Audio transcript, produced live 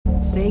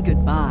Say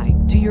goodbye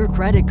to your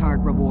credit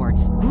card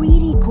rewards.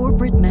 Greedy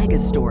corporate mega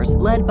stores,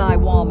 led by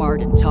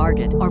Walmart and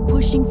Target, are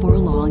pushing for a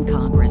law in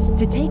Congress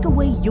to take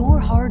away your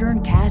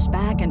hard-earned cash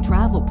back and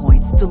travel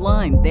points to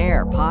line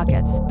their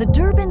pockets. The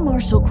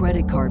Durbin-Marshall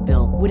credit card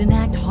bill would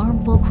enact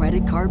harmful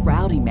credit card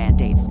routing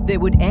mandates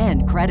that would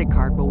end credit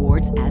card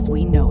rewards as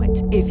we know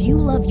it. If you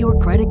love your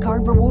credit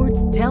card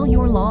rewards, tell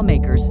your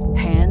lawmakers,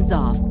 hands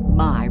off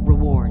my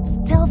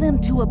rewards. Tell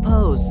them to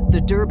oppose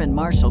the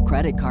Durbin-Marshall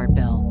credit card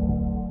bill.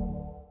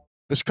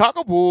 The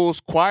Chicago Bulls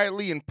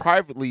quietly and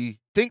privately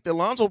think that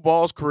Lonzo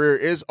Ball's career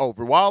is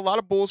over. While a lot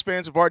of Bulls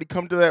fans have already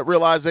come to that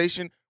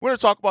realization, we're going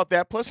to talk about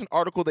that, plus an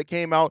article that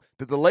came out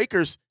that the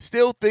Lakers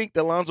still think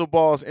that Lonzo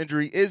Ball's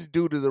injury is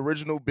due to the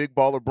original Big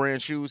Baller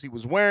brand shoes he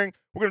was wearing.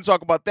 We're going to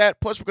talk about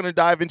that, plus we're going to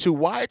dive into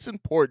why it's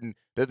important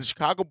that the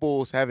Chicago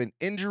Bulls have an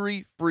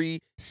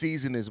injury-free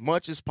season as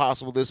much as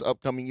possible this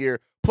upcoming year,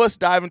 plus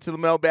dive into the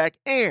mailbag,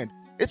 and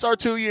it's our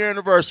 2-year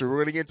anniversary. We're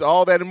going to get into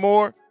all that and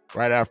more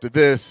right after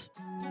this.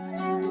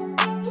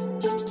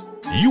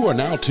 You are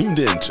now tuned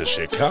in to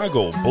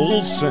Chicago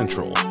Bulls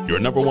Central, your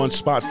number one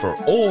spot for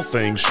all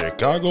things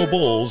Chicago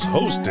Bulls,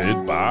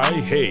 hosted by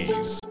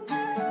Hayes.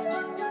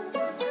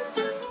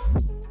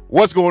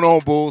 What's going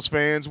on, Bulls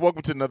fans?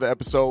 Welcome to another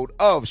episode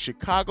of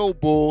Chicago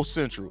Bulls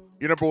Central,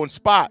 your number one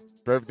spot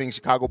for everything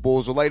Chicago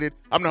Bulls related.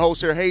 I'm the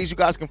host here, Hayes. You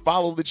guys can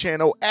follow the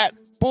channel at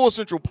Bulls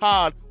Central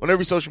Pod on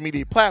every social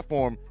media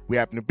platform we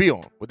happen to be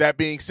on. With that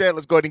being said,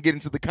 let's go ahead and get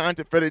into the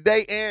content for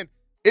today, and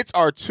it's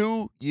our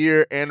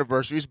 2-year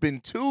anniversary. It's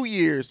been 2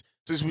 years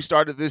since we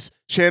started this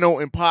channel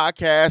and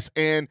podcast,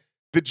 and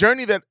the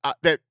journey that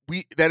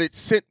it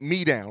sent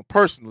me down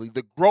personally,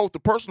 the growth, the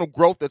personal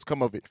growth that's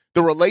come of it,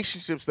 the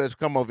relationships that's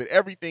come of it,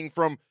 everything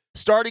from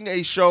starting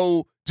a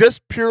show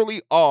just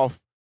purely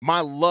off my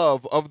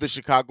love of the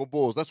Chicago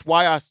Bulls. That's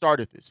why I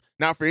started this.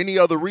 Not for any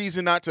other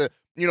reason, not to,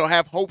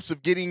 have hopes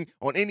of getting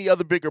on any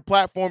other bigger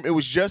platform. It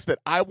was just that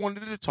I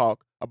wanted to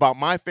talk about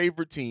my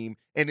favorite team,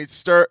 and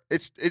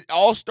it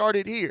all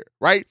started here,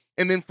 right?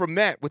 And then from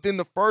that, within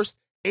the first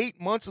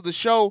 8 months of the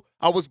show,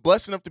 I was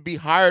blessed enough to be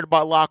hired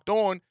by Locked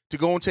On to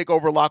go and take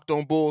over Locked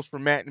On Bulls for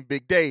Matt and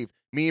Big Dave.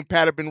 Me and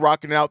Pat have been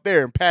rocking it out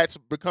there, and Pat's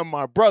become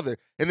my brother.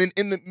 And then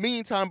in the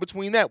meantime,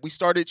 between that, we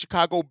started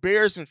Chicago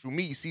Bears Central,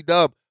 me,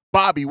 C-Dub,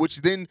 Bobby,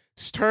 which then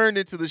turned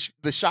into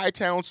the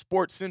Chi-Town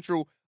Sports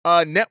Central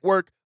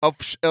network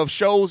of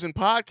shows and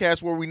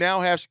podcasts, where we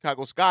now have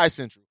Chicago Sky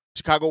Central,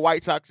 Chicago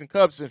White Sox and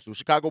Cubs Central,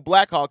 Chicago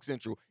Blackhawks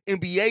Central,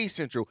 NBA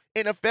Central,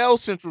 NFL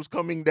Central's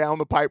coming down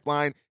the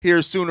pipeline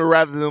here sooner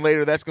rather than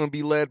later. That's going to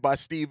be led by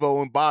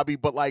Steve-O and Bobby.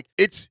 But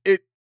it's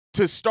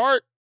to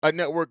start a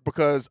network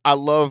because I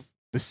love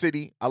the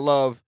city. I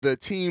love the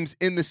teams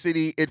in the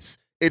city. It's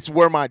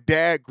where my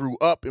dad grew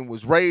up and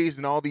was raised,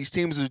 and all these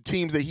teams are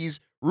teams that he's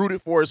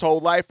rooted for his whole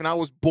life. And I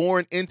was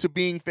born into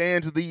being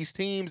fans of these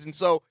teams. And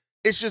so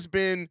it's just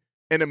been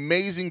an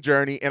amazing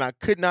journey, and I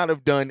could not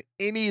have done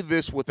any of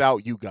this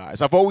without you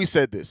guys. I've always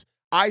said this.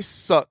 I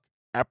suck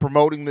at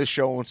promoting this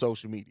show on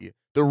social media.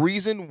 The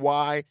reason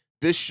why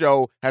this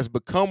show has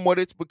become what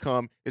it's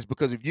become is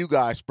because of you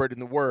guys spreading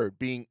the word,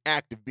 being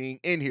active, being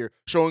in here,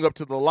 showing up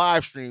to the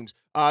live streams,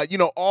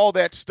 all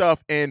that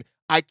stuff. And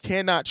I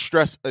cannot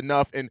stress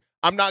enough, and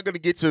I'm not going to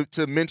get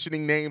to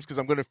mentioning names because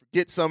I'm going to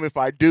forget some if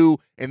I do,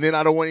 and then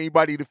I don't want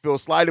anybody to feel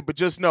slighted. But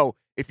just know,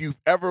 if you've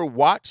ever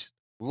watched,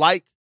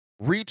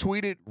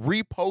 retweeted,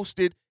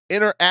 reposted,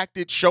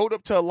 interacted, showed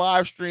up to a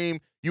live stream,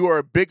 you are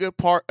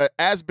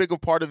as big a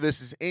part of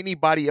this as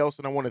anybody else.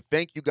 And I want to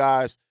thank you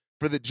guys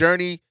for the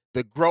journey,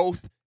 the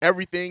growth,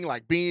 everything,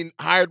 like being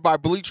hired by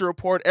Bleacher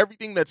Report,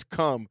 everything that's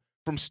come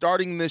from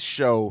starting this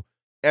show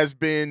has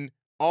been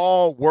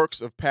all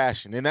works of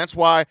passion. And that's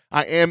why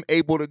I am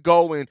able to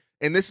go in.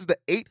 And this is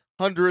the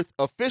 800th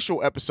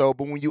official episode.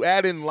 But when you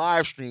add in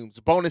live streams,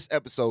 bonus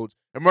episodes,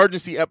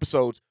 emergency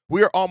episodes,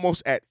 we are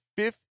almost at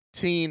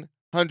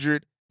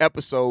 1,500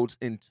 episodes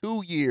in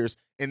 2 years,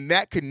 and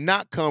that could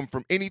not come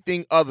from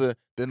anything other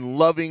than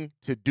loving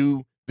to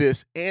do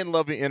this and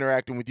loving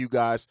interacting with you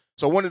guys.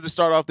 So I wanted to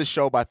start off this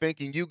show by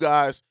thanking you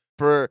guys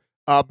for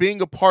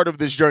being a part of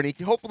this journey.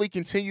 Hopefully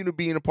continue to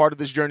be a part of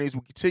this journey as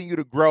we continue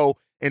to grow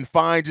and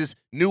find just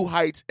new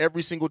heights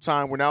every single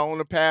time. We're now on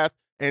the path,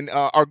 and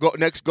our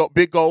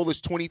big goal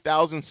is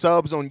 20,000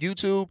 subs on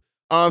YouTube.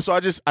 So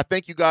I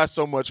thank you guys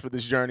so much for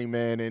this journey,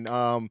 man. And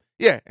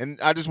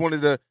and I just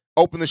wanted to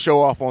open the show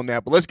off on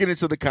that. But let's get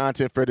into the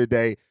content for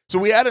today. So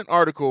we had an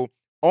article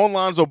on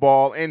Lonzo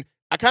Ball, and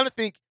I kind of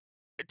think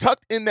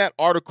tucked in that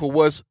article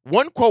was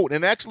one quote,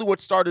 and actually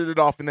what started it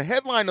off. And the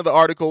headline of the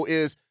article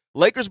is,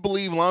 Lakers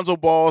believe Lonzo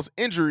Ball's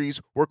injuries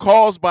were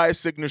caused by his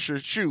signature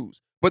shoes.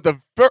 But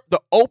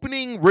the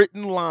opening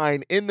written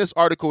line in this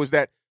article is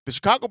that the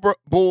Chicago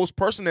Bulls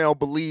personnel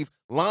believe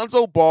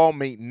Lonzo Ball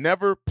may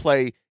never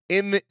play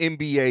in the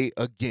NBA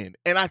again.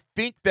 And I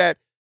think that,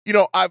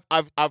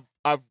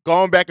 I've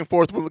gone back and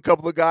forth with a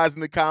couple of guys in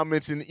the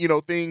comments and,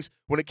 things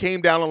when it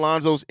came down to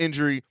Lonzo's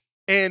injury.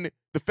 And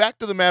the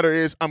fact of the matter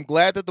is, I'm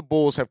glad that the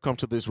Bulls have come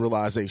to this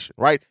realization,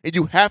 right? And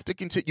you have to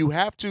continue. You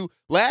have to.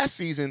 Last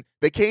season,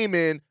 they came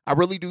in. I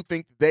really do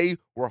think they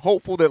were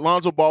hopeful that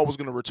Lonzo Ball was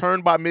going to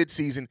return by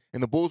midseason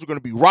and the Bulls were going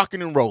to be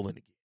rocking and rolling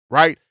again,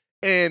 right?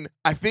 And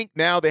I think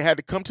now they had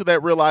to come to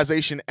that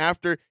realization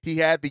after he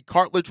had the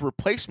cartilage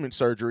replacement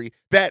surgery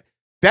that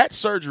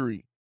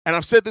surgery, and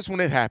I've said this when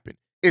it happened,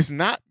 is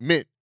not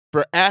meant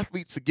for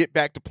athletes to get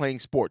back to playing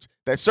sports.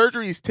 That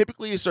surgery is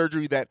typically a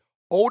surgery that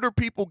older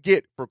people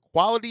get for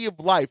quality of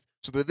life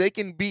so that they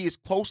can be as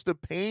close to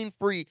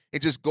pain-free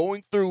and just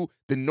going through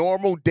the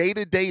normal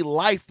day-to-day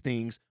life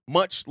things,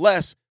 much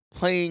less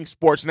playing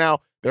sports. Now,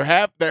 there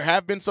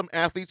have been some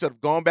athletes that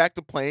have gone back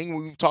to playing.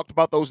 We've talked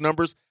about those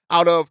numbers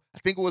out of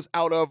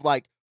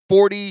like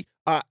 40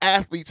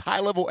 athletes,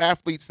 high-level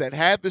athletes that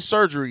had the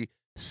surgery.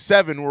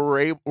 7 were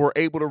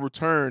able to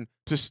return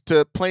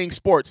to playing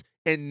sports,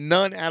 and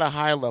none at a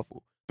high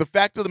level. The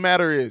fact of the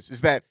matter is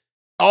that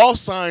all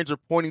signs are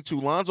pointing to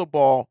Lonzo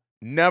Ball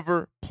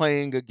never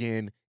playing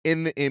again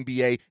in the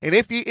NBA. And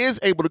if he is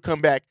able to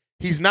come back,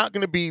 he's not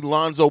going to be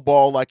Lonzo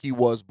Ball like he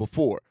was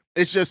before.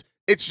 It's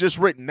just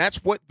written.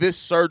 That's what this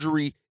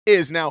surgery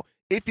is. Now,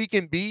 if he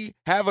can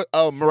have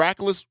a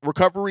miraculous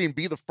recovery and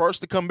be the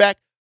first to come back,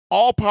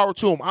 all power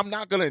to him. I'm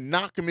not going to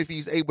knock him if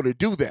he's able to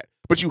do that.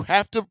 But you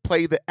have to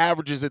play the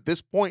averages at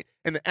this point,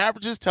 and the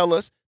averages tell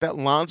us that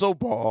Lonzo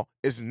Ball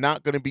is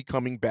not going to be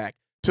coming back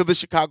to the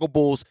Chicago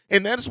Bulls,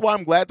 and that is why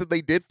I'm glad that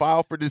they did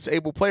file for the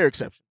disabled player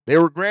exception. They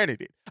were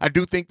granted it. I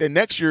do think that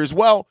next year as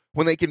well,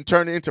 when they can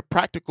turn it into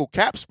practical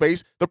cap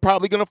space, they're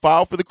probably going to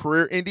file for the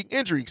career-ending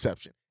injury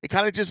exception. It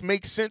kind of just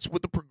makes sense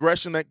with the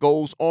progression that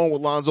goes on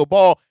with Lonzo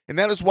Ball, and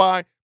that is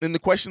why in the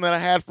question that I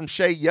had from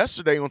Shay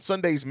yesterday on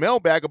Sunday's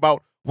mailbag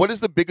about what is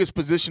the biggest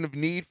position of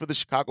need for the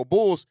Chicago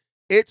Bulls,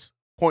 it's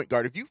point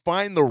guard. If you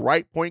find the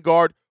right point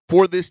guard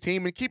for this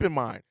team, and keep in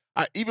mind,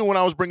 even when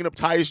I was bringing up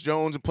Tyus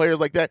Jones and players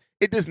like that,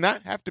 it does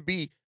not have to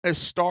be a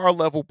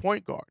star-level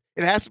point guard.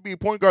 It has to be a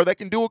point guard that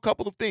can do a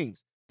couple of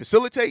things.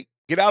 Facilitate,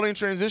 get out in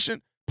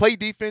transition, play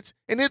defense,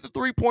 and hit the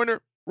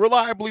three-pointer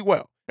reliably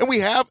well. And we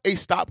have a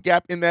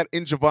stopgap in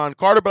Javon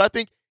Carter, but I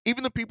think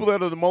even the people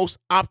that are the most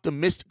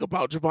optimistic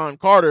about Javon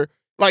Carter,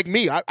 like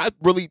me,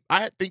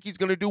 I think he's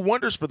going to do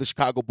wonders for the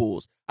Chicago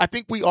Bulls. I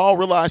think we all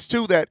realize,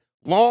 too, that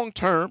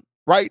long-term,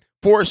 right,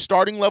 for a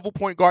starting-level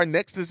point guard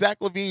next to Zach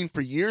LaVine for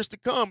years to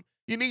come,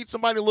 you need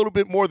somebody a little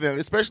bit more than that,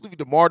 especially if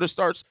DeMar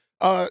starts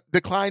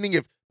declining,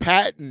 if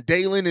Pat and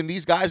Dalen and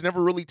these guys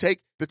never really take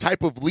the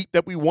type of leap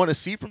that we want to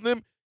see from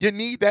them. You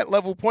need that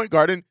level point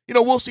guard. And,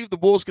 we'll see if the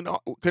Bulls can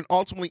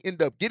ultimately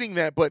end up getting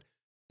that, but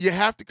you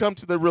have to come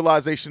to the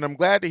realization. I'm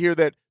glad to hear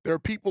that there are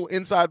people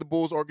inside the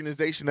Bulls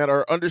organization that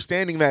are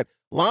understanding that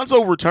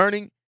Lonzo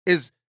returning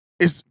is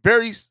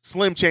very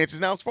slim chances.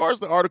 Now, as far as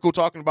the article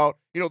talking about,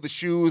 the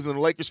shoes, and the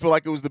Lakers feel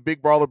like it was the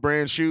Big Brawler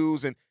brand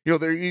shoes, and,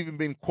 there even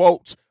been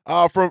quotes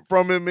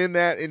from him in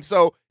that. And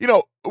so,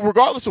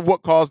 regardless of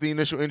what caused the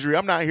initial injury,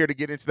 I'm not here to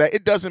get into that.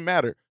 It doesn't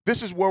matter.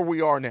 This is where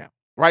we are now,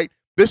 right?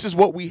 This is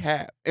what we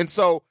have. And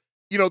so,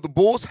 the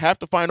Bulls have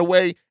to find a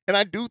way. And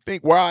I do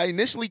think where I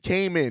initially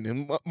came in,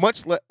 and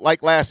much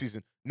like last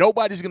season,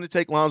 nobody's going to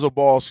take Lonzo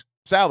Ball's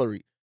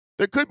salary.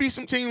 There could be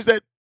some teams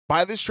that,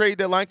 by this trade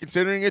deadline,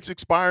 considering it's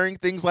expiring,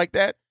 things like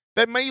that,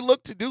 that may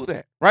look to do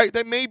that, right?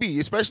 That may be,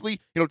 especially,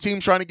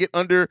 teams trying to get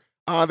under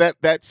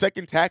that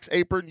second tax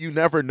apron. You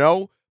never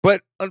know.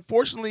 But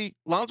unfortunately,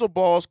 Lonzo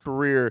Ball's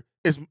career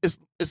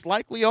is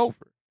likely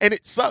over. And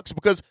it sucks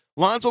because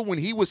Lonzo, when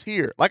he was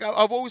here, like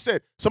I've always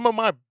said, some of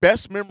my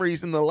best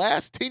memories in the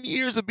last 10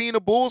 years of being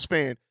a Bulls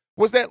fan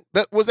was that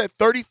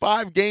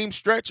 35-game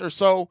stretch or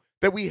so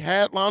that we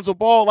had Lonzo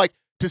Ball. Like,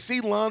 to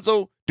see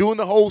Lonzo doing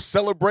the whole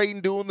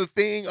celebrating, doing the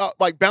thing,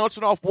 like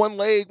bouncing off one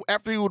leg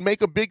after he would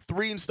make a big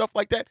three and stuff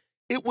like that,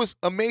 it was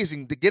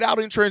amazing to get out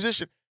in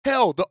transition.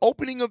 Hell, the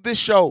opening of this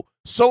show,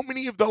 so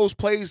many of those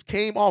plays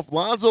came off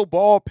Lonzo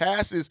Ball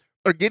passes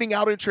or getting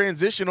out in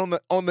transition on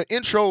the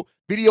intro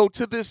video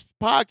to this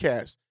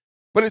podcast.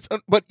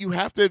 But you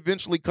have to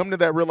eventually come to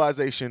that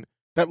realization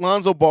that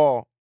Lonzo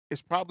Ball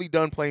is probably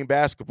done playing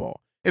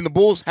basketball, and the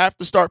Bulls have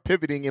to start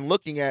pivoting and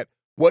looking at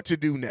what to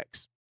do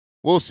next.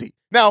 We'll see.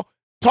 Now,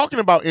 talking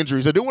about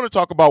injuries, I do want to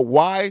talk about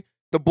why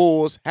the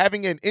Bulls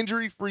having an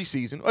injury-free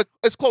season,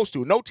 it's close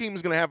to it. No team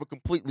is going to have a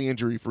completely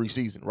injury-free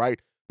season, right?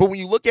 But when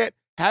you look at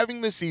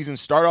having the season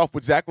start off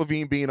with Zach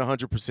LaVine being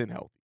 100%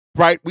 healthy,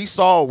 right? We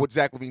saw what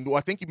Zach LaVine do.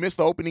 I think he missed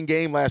the opening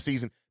game last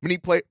season. Many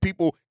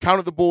people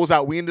counted the Bulls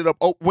out. We ended up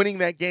winning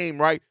that game,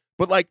 right?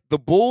 But, the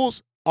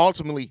Bulls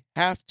ultimately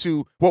have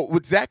to,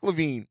 with Zach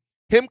LaVine,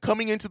 him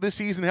coming into the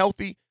season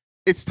healthy,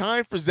 it's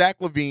time for Zach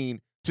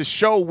LaVine to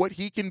show what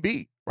he can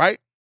be, right?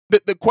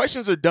 The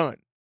questions are done,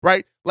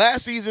 right?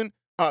 Last season,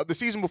 the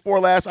season before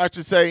last, I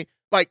should say,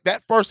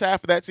 that first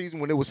half of that season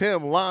when it was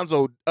him,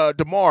 Lonzo,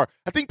 DeMar,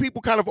 I think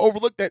people kind of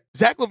overlooked that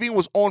Zach LaVine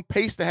was on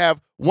pace to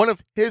have one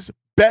of his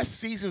best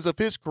seasons of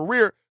his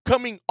career,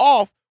 coming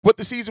off what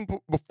the season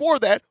before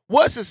that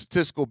was his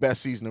statistical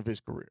best season of his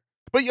career.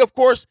 But, of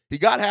course, he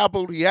got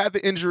hobbled. He had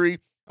the injury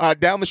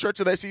down the stretch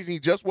of that season. He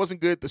just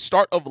wasn't good. The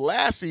start of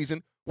last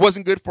season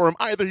wasn't good for him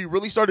either. He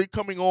really started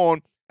coming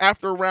on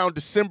after around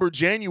December,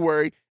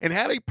 January, and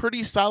had a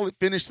pretty solid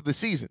finish to the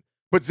season.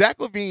 But Zach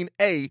LaVine,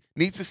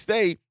 needs to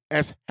stay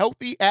as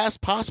healthy as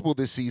possible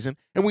this season,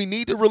 and we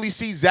need to really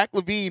see Zach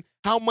LaVine,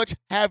 how much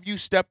have you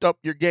stepped up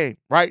your game,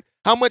 right?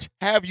 How much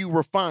have you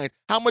refined?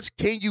 How much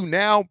can you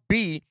now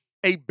be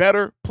a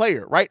better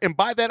player, right? And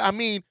by that, I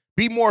mean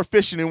be more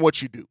efficient in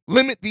what you do.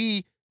 Limit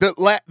the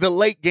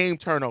late game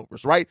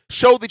turnovers, right?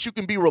 Show that you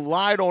can be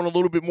relied on a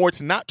little bit more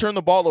to not turn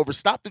the ball over.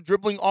 Stop the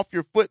dribbling off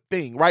your foot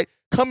thing, right?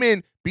 Come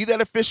in, be that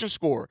efficient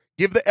scorer.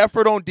 Give the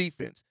effort on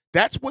defense.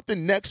 That's what the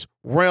next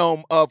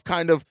realm of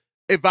kind of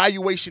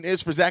evaluation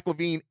is for Zach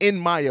LaVine, in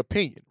my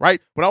opinion, right?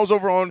 When I was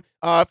over on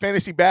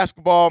fantasy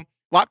basketball,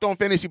 Locked On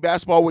Fantasy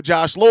Basketball with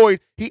Josh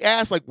Lloyd, he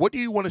asked, like, what do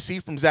you want to see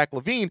from Zach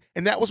LaVine?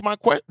 And that was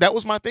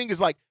my thing,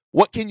 is like,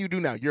 what can you do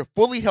now? You're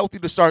fully healthy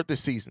to start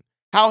this season.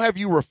 How have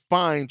you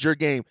refined your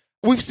game?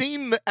 We've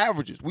seen the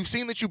averages. We've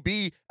seen that you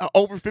be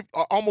over 50,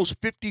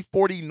 almost 50,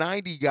 40,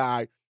 90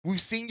 guy.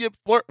 We've seen you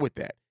flirt with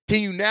that.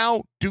 Can you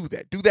now do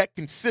that? Do that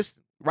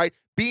consistently, right?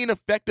 Be an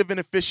effective and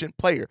efficient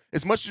player.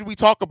 As much as we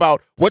talk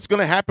about what's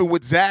going to happen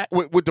with Zach,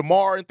 with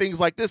DeMar and things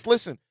like this,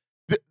 listen,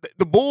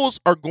 the Bulls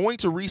are going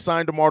to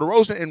re-sign DeMar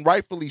DeRozan, and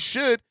rightfully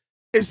should,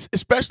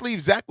 especially if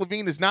Zach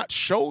LaVine has not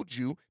showed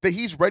you that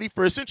he's ready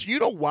for ascension. You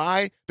know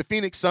why the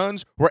Phoenix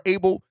Suns were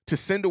able to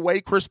send away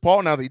Chris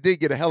Paul? Now, they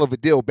did get a hell of a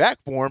deal back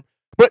for him,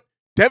 but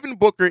Devin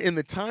Booker, in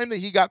the time that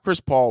he got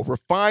Chris Paul,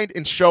 refined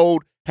and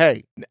showed,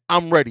 hey,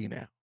 I'm ready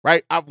now,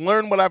 right? I've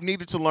learned what I've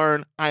needed to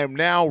learn. I am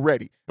now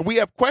ready. And we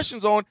have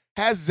questions on,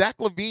 has Zach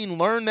LaVine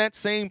learned that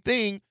same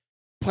thing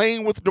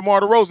playing with DeMar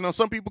DeRozan? Now,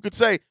 some people could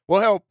say,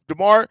 well, hell,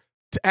 DeMar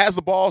has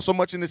the ball so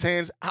much in his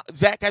hands.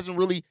 Zach hasn't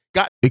really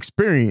got.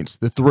 Experience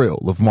the thrill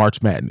of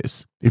March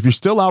Madness. If you're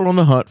still out on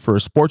the hunt for a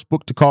sports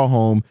book to call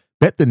home,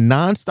 bet the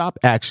nonstop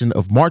action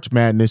of March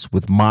Madness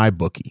with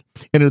MyBookie.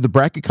 Enter the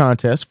bracket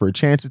contest for a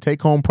chance to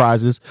take home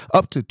prizes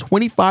up to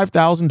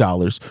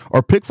 $25,000,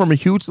 or pick from a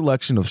huge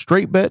selection of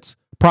straight bets,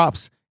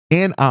 props,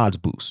 and odds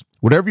boosts.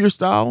 Whatever your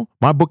style,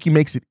 MyBookie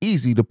makes it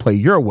easy to play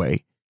your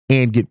way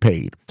and get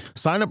paid.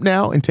 Sign up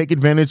now and take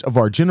advantage of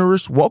our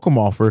generous welcome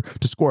offer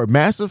to score a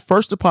massive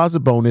first deposit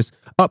bonus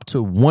up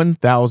to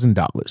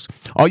 $1,000.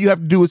 All you have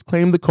to do is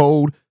claim the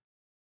code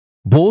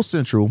Bull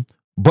Central,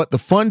 but the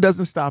fun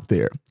doesn't stop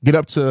there. Get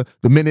up to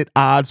the minute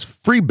odds,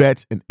 free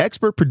bets, and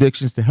expert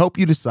predictions to help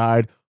you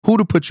decide who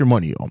to put your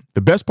money on.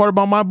 The best part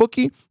about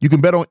MyBookie, you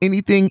can bet on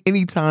anything,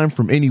 anytime,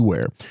 from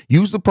anywhere.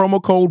 Use the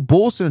promo code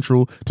Bull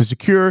Central to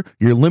secure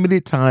your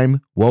limited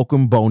time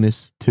welcome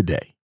bonus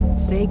today.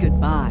 Say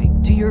goodbye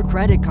to your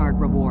credit card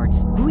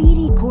rewards.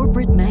 Greedy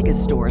corporate mega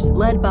stores,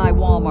 led by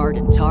Walmart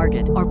and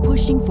Target, are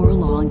pushing for a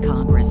law in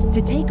Congress to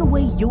take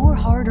away your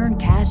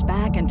hard-earned cash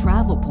back and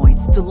travel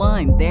points to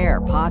line their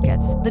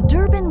pockets. The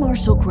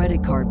Durbin-Marshall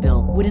credit card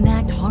bill would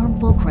enact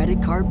harmful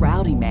credit card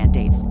routing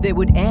mandates that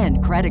would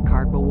end credit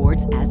card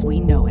rewards as we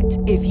know it.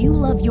 If you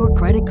love your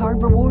credit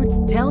card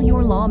rewards, tell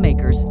your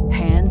lawmakers,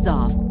 hands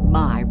off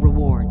my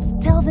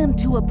rewards. Tell them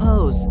to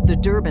oppose the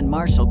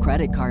Durbin-Marshall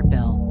credit card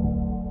bill.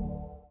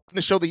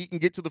 To show that he can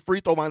get to the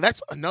free throw line.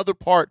 That's another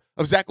part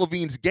of Zach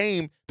LaVine's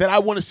game that I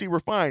want to see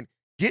refined.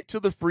 Get to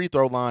the free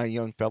throw line,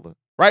 young fella,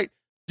 right?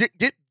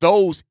 Get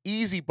those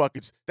easy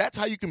buckets. That's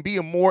how you can be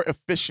a more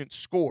efficient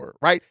scorer,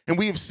 right? And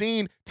we have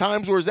seen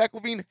times where Zach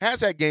LaVine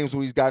has had games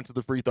where he's gotten to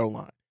the free throw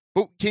line.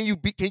 But can you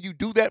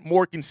do that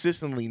more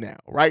consistently now,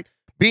 right?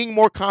 Being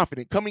more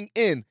confident, coming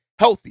in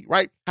healthy,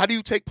 right? How do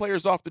you take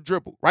players off the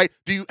dribble, right?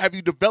 Have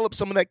you developed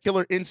some of that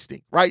killer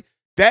instinct, right?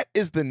 That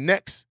is the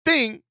next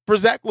thing for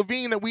Zach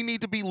LaVine that we need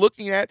to be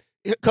looking at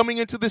coming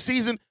into the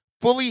season.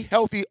 Fully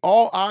healthy,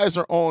 all eyes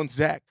are on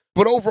Zach.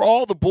 But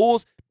overall, the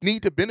Bulls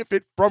need to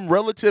benefit from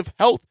relative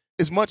health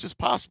as much as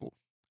possible.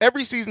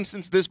 Every season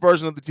since this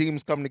version of the team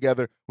has come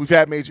together, we've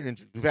had major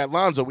injuries. We've had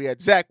Lonzo, we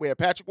had Zach, we had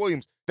Patrick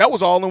Williams. That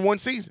was all in one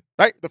season,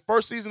 right? The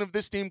first season of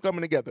this team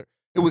coming together.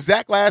 It was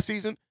Zach last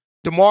season,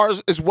 DeMar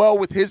as well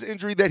with his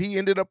injury that he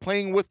ended up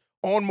playing with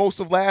on most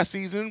of last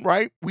season,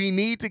 right? We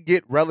need to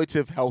get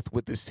relative health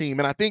with this team.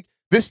 And I think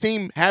this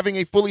team having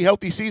a fully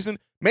healthy season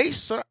may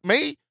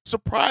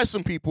surprise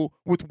some people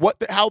with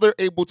how they're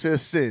able to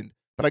ascend.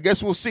 But I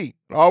guess we'll see.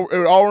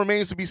 It all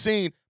remains to be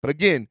seen. But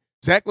again,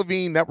 Zach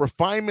LaVine, that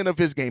refinement of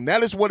his game,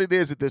 that is what it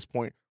is at this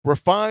point.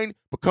 Refine,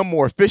 become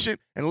more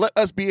efficient, and let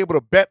us be able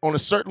to bet on a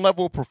certain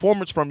level of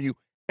performance from you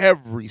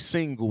every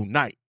single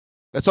night.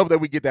 Let's hope that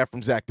we get that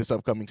from Zach this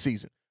upcoming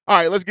season. All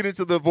right, let's get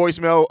into the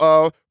voicemail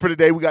for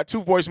today. We got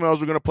two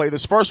voicemails we're going to play.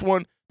 This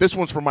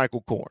one's from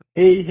Michael Korn.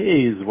 Hey,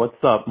 Hayes, what's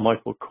up?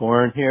 Michael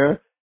Korn here.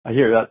 I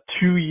hear about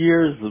 2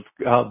 years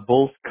of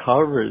Bulls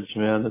coverage,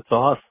 man. It's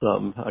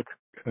awesome.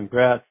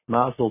 Congrats,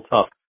 Mazel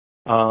Tov.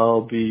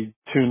 I'll be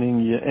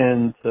tuning you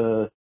in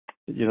to,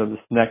 this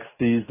next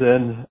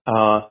season.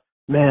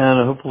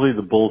 Man, hopefully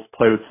the Bulls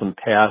play with some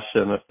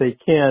passion. If they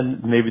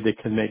can, maybe they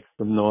can make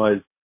some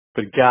noise,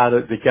 but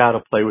they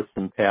gotta play with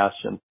some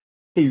passion.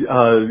 Hey,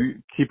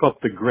 keep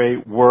up the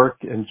great work.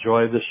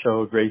 Enjoy the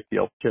show a great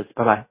deal. Cheers.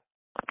 Bye-bye.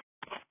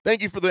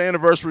 Thank you for the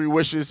anniversary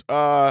wishes.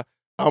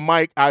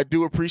 Mike. I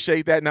do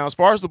appreciate that. Now, as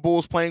far as the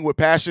Bulls playing with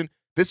passion,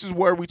 this is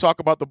where we talk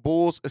about the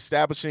Bulls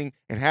establishing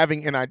and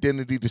having an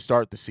identity to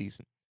start the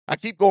season. I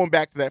keep going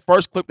back to that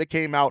first clip that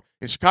came out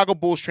in Chicago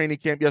Bulls training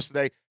camp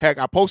yesterday. Heck,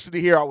 I posted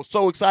it here. I was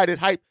so excited,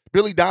 hype.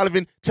 Billy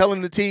Donovan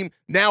telling the team,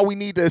 now we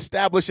need to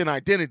establish an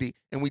identity.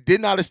 And we did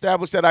not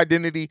establish that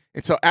identity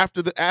until after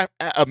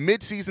a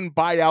midseason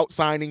buyout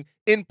signing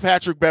in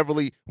Patrick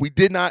Beverley. We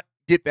did not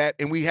get that,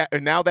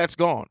 and now that's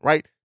gone,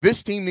 right?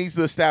 This team needs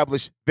to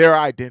establish their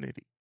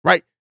identity,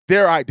 right?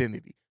 Their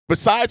identity.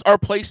 Besides our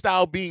play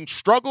style being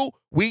struggle,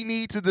 we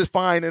need to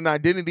define an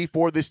identity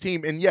for this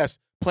team. And yes,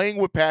 playing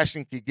with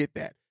passion can get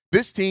that.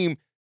 This team,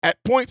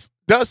 at points,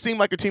 does seem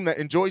like a team that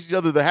enjoys each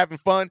other. They're having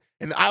fun.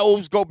 And I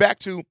always go back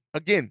to,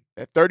 again,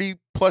 that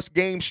 30-plus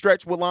game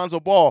stretch with Lonzo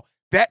Ball.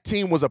 That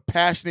team was a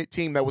passionate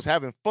team that was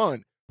having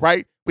fun,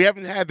 right? We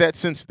haven't had that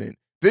since then.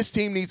 This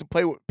team needs to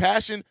play with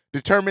passion,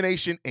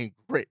 determination, and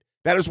grit.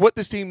 That is what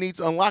this team needs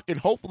to unlock, and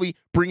hopefully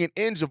bringing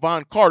in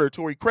Javon Carter,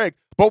 Torrey Craig,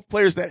 both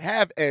players that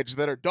have edge,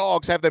 that are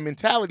dogs, have that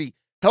mentality,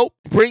 help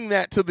bring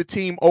that to the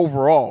team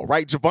overall,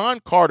 right?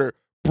 Javon Carter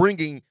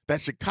bringing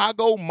that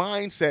Chicago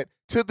mindset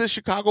to the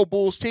Chicago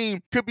Bulls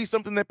team could be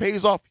something that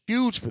pays off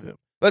huge for them.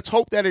 Let's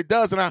hope that it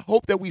does, and I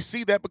hope that we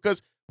see that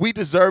because we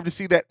deserve to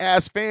see that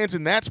as fans,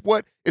 and that's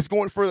what is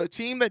going for a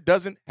team that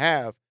doesn't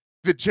have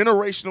the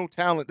generational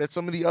talent that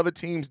some of the other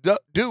teams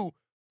do.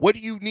 What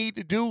do you need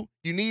to do?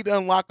 You need to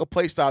unlock a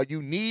play style.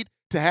 You need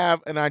to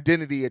have an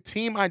identity, a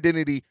team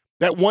identity,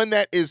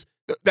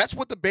 that's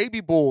what the Baby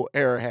Bull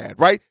era had,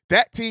 right?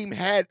 That team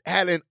had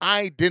an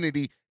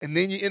identity, and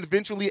then you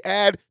eventually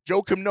add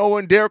Joe Noah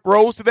and Derrick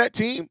Rose to that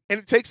team, and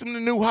it takes them to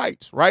new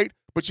heights, right?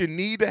 But you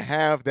need to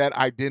have that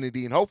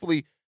identity, and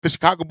hopefully the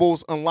Chicago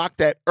Bulls unlocked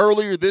that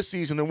earlier this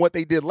season than what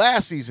they did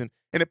last season,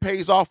 and it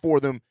pays off for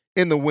them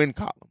in the win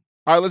column.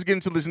 All right, let's get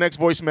into this next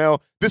voicemail.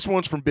 This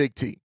one's from Big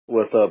T.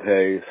 What's up,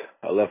 Hayes?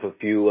 I left a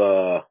few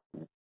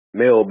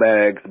mail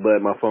bags,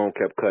 but my phone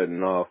kept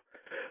cutting off.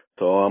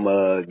 So I'm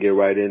going to get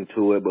right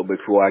into it. But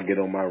before I get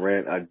on my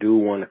rant, I do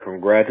want to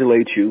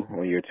congratulate you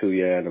on your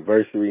 2-year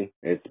anniversary.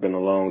 It's been a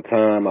long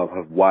time.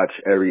 I've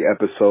watched every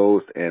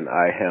episode, and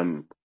I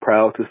am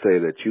proud to say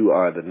that you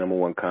are the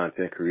 #1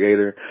 content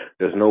creator.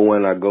 There's no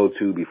one I go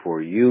to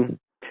before you.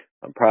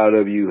 I'm proud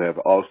of you. Have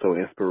also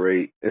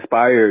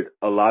inspired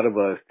a lot of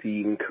us to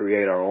even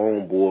create our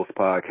own Bulls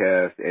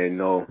podcast and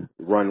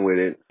run with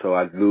it. So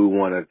I do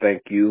want to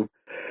thank you.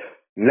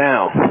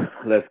 Now,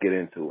 let's get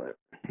into it.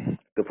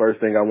 The first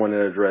thing I want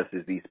to address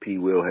is these P.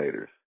 Will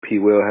haters. P.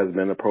 Will has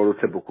been a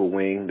prototypical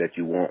wing that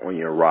you want on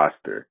your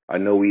roster. I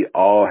know we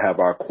all have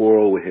our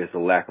quarrel with his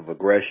lack of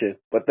aggression,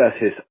 but that's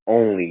his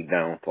only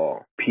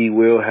downfall. P.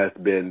 Will has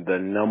been the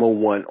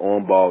 #1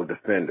 on-ball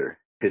defender.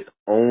 His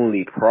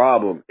only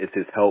problem is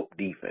his help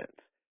defense.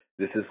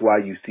 This is why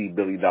you see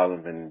Billy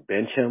Donovan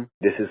bench him.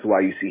 This is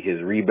why you see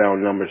his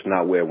rebound numbers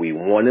not where we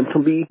want him to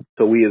be.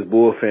 So we as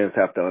Bull fans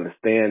have to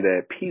understand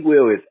that P.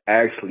 Will is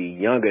actually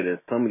younger than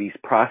some of these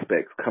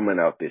prospects coming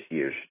out this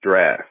year's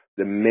draft.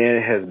 The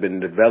man has been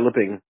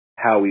developing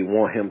how we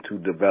want him to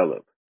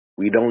develop.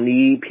 We don't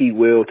need P.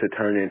 Will to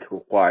turn into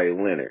a Kawhi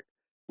Leonard.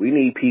 We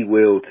need P.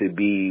 Will to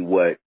be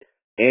what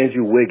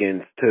Andrew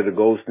Wiggins to the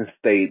Golden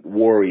State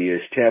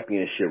Warriors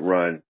championship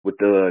run with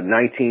the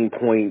 19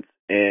 points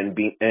and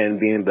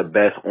being the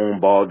best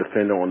on-ball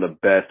defender on the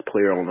best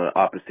player on the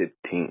opposite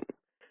team.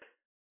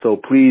 So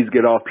please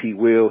get off P.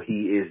 Will.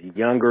 He is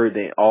younger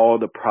than a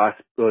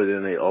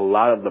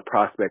lot of the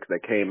prospects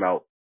that came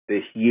out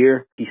this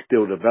year. He's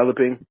still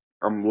developing.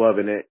 I'm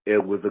loving it.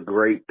 It was a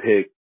great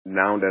pick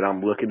now that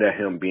I'm looking at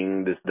him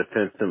being this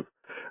defensive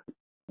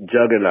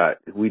juggernaut.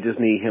 We just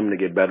need him to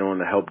get better on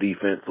the help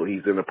defense so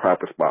he's in the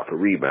proper spot for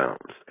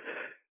rebounds.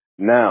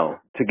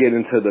 Now, to get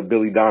into the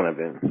Billy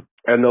Donovan.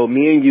 I know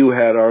me and you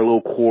had our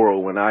little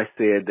quarrel when I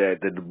said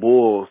that the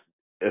Bulls'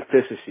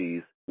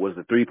 efficiencies was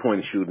the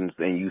three-point shootings,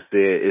 and you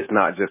said it's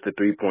not just the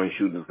three-point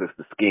shootings, it's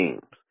the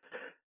schemes.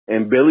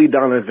 In Billy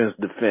Donovan's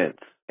defense,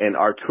 and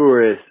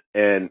Arturis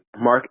and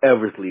Mark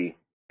Eversley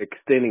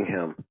extending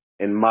him,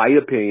 in my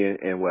opinion,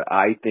 and what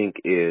I think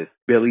is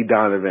Billy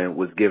Donovan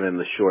was given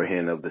the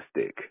shorthand of the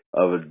stick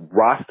of a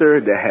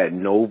roster that had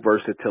no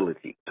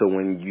versatility. So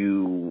when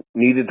you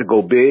needed to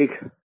go big,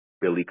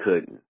 Billy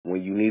couldn't.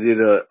 When you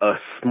needed a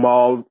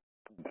small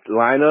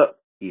lineup,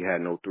 he had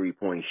no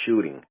three-point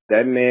shooting.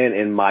 That man,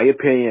 in my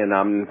opinion,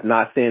 I'm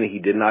not saying that he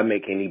did not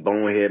make any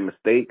bonehead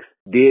mistakes,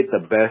 did the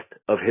best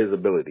of his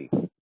ability.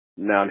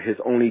 Now, my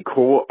only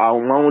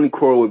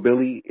quarrel with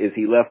Billy is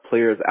he left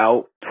players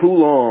out too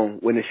long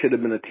when it should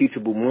have been a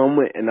teachable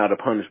moment and not a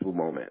punishable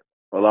moment.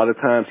 A lot of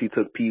times he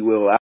took P.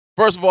 Will out.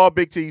 First of all,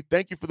 Big T,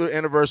 thank you for the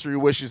anniversary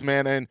wishes,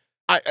 man. And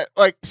I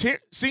like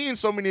seeing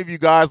so many of you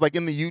guys like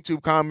in the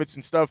YouTube comments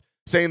and stuff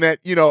saying that,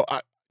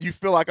 you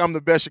feel like I'm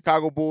the best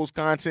Chicago Bulls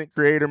content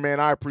creator, man.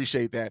 I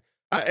appreciate that.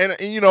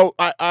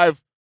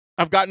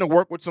 I've gotten to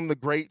work with some of the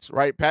greats,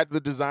 right? Pat the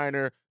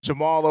designer,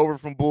 Jamal over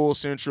from Bulls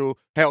Central.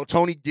 Hell,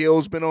 Tony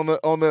Gill's been on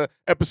the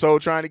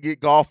episode trying to get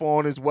golf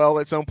on as well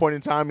at some point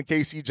in time, and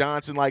KC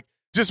Johnson. Like,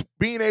 just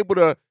being able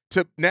to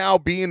to now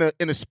be in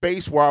a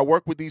space where I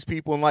work with these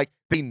people and like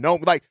they know,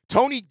 like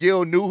Tony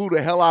Gill knew who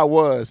the hell I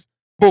was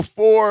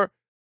before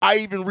I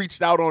even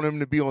reached out on him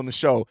to be on the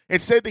show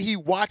and said that he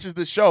watches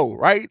the show,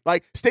 right?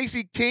 Like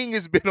Stacey King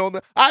has been on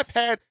I've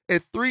had a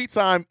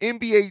 3-time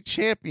NBA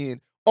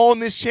champion on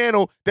this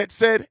channel that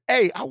said,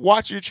 hey, I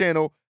watch your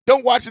channel.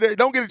 Don't watch it.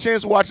 Don't get a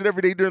chance to watch it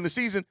every day during the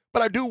season,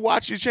 but I do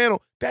watch your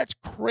channel. That's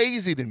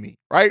crazy to me,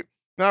 right?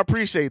 And I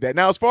appreciate that.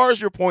 Now, as far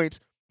as your points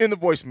in the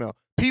voicemail,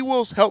 P.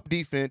 Will's help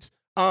defense,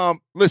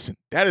 listen,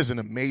 that is an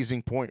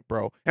amazing point,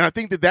 bro. And I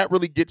think that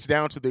really gets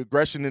down to the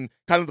aggression and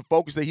kind of the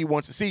focus that he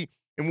wants to see.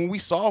 And when we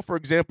saw, for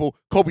example,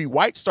 Kobe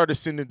White start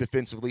ascending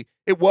defensively,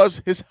 it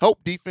was his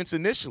help defense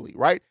initially,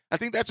 right? I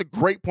think that's a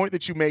great point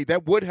that you made.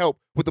 That would help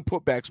with the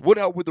putbacks, would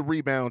help with the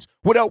rebounds,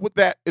 would help with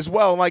that as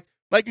well. Like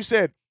you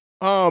said,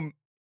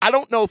 I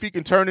don't know if he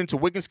can turn into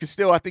Wiggins, because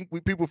still I think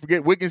people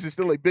forget Wiggins is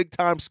still a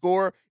big-time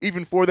scorer,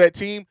 even for that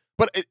team.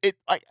 But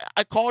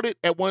I called it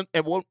in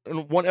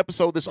one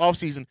episode this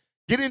offseason,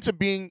 get into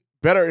being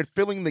better at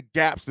filling the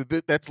gaps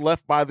that's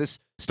left by this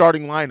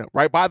starting lineup,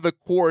 right, by the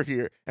core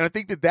here. And I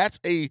think that's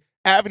a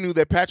avenue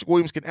that Patrick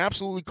Williams can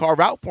absolutely carve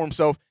out for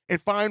himself and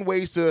find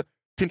ways to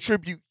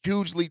contribute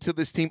hugely to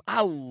this team.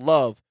 I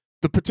love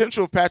the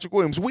potential of Patrick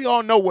Williams. We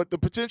all know what the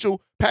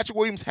potential Patrick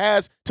Williams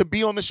has to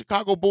be on the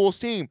Chicago Bulls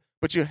team,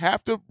 but you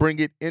have to bring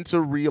it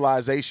into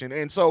realization.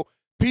 And so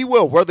P.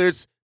 Will, whether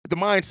it's the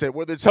mindset,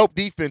 whether it's help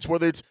defense,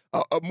 whether it's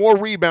more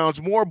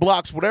rebounds, more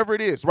blocks, whatever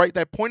it is, right,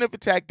 that point of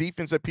attack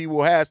defense that P.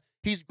 Will has,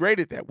 he's great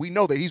at that. We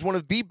know that. He's one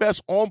of the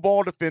best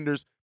on-ball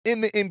defenders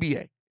in the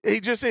NBA. He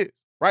just is,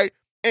 right?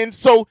 And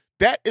so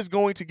that is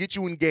going to get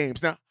you in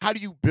games. Now, how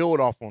do you build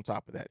off on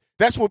top of that?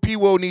 That's what P.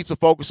 Will needs to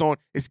focus on,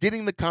 is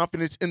getting the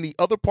confidence in the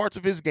other parts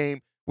of his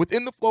game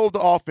within the flow of the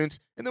offense,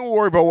 and then we'll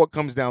worry about what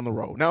comes down the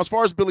road. Now, as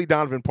far as Billy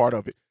Donovan part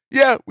of it,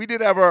 yeah, we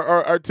did have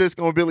our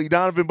tisk on Billy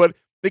Donovan, but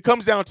it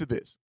comes down to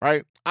this,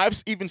 right? I've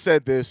even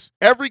said this.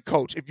 Every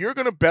coach, if you're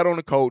going to bet on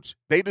a coach,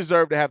 they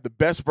deserve to have the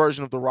best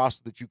version of the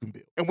roster that you can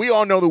build. And we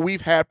all know that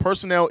we've had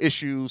personnel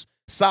issues,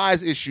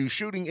 size issues,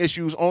 shooting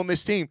issues on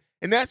this team.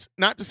 And that's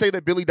not to say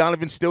that Billy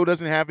Donovan still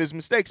doesn't have his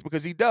mistakes,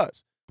 because he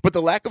does. But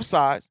the lack of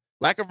size,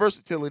 lack of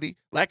versatility,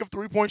 lack of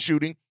three-point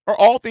shooting are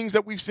all things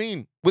that we've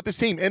seen with this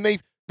team. And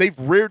they've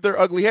reared their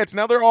ugly heads.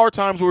 Now, there are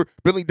times where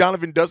Billy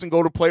Donovan doesn't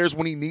go to players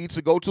when he needs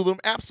to go to them.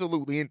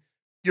 Absolutely. And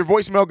your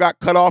voicemail got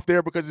cut off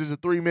there because there's a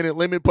 3-minute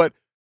limit. But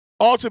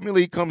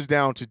ultimately, it comes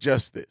down to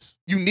just this.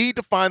 You need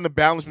to find the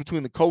balance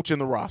between the coach and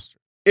the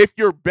roster. If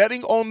you're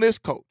betting on this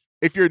coach,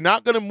 if you're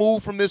not going to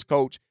move from this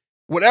coach,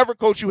 whatever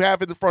coach you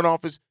have in the front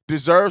office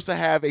deserves to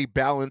have a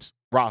balanced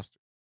roster.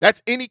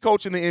 That's any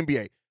coach in the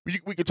NBA.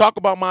 We can talk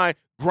about my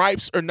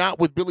gripes or not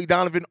with Billy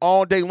Donovan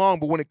all day long,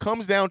 but when it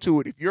comes down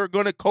to it, if you're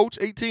going to coach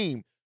a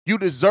team, you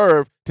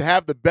deserve to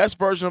have the best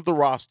version of the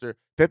roster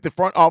that the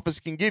front office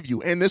can give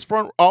you. And this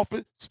front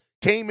office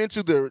came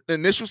into the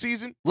initial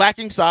season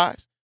lacking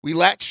size. We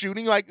lacked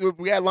shooting. Like,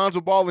 we had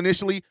Lonzo Ball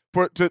initially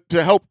to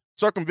help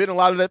circumvent a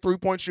lot of that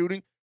three-point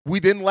shooting. We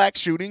then lacked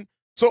shooting.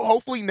 So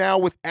hopefully now,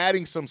 with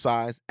adding some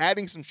size,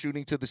 adding some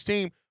shooting to this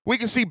team, we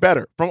can see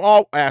better from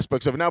all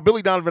aspects of it. Now,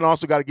 Billy Donovan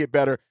also got to get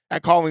better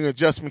at calling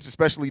adjustments,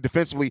 especially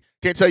defensively.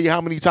 Can't tell you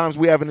how many times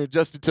we haven't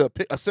adjusted to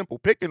a simple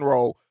pick and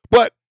roll.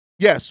 But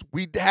yes,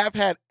 we have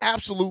had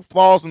absolute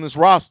flaws in this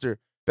roster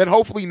that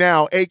hopefully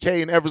now AK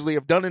and Eversley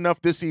have done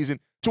enough this season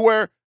to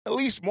where at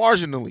least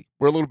marginally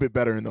we're a little bit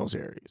better in those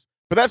areas.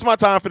 But that's my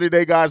time for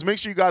today, guys. Make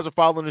sure you guys are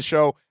following the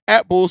show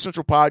at Bulls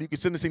Central Pod. You can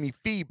send us any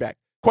feedback,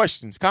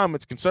 questions,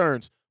 comments,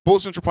 concerns,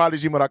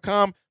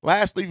 bullscentralpod@gmail.com.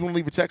 Lastly, you can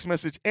leave a text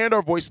message and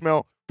our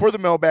voicemail for the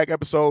mailbag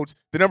episodes.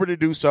 The number to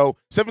do so,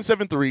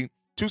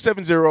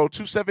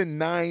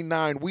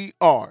 773-270-2799. We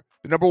are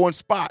the number one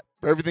spot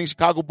for everything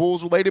Chicago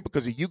Bulls related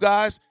because of you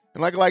guys.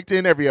 And like I like to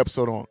end every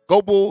episode on,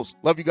 go Bulls.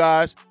 Love you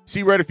guys.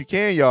 See red if you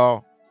can,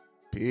 y'all.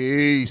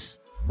 Peace.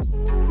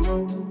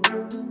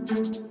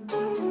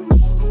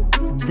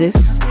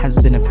 This has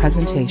been a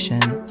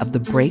presentation of the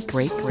Break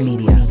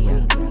Media.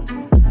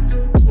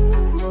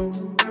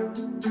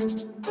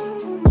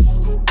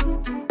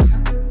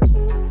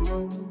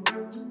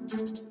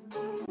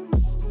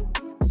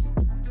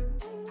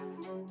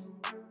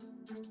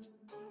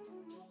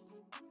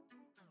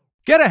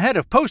 Get ahead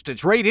of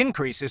postage rate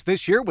increases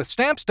this year with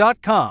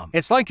Stamps.com.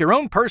 It's like your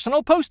own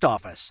personal post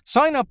office.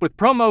 Sign up with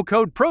promo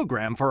code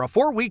PROGRAM for a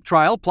 4-week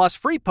trial plus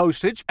free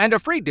postage and a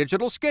free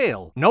digital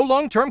scale. No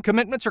long-term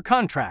commitments or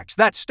contracts.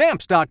 That's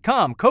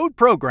Stamps.com, code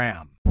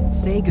PROGRAM.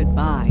 Say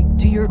goodbye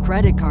to your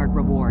credit card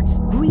rewards.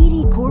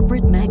 Greedy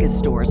corporate mega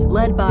stores,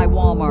 led by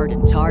Walmart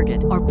and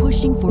Target, are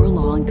pushing for a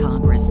law in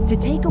Congress to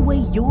take away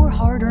your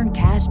hard-earned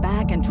cash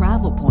back and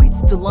travel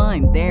points to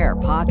line their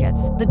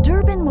pockets. The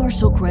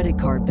Durbin-Marshall credit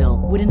card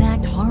bill would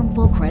enact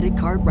harmful credit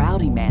card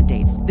routing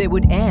mandates that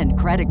would end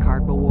credit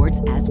card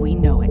rewards as we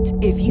know it.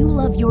 If you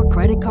love your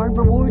credit card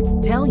rewards,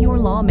 tell your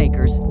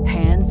lawmakers,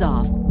 hands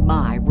off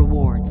my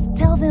rewards.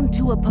 Tell them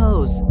to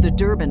oppose the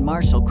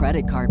Durbin-Marshall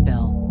credit card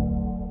bill.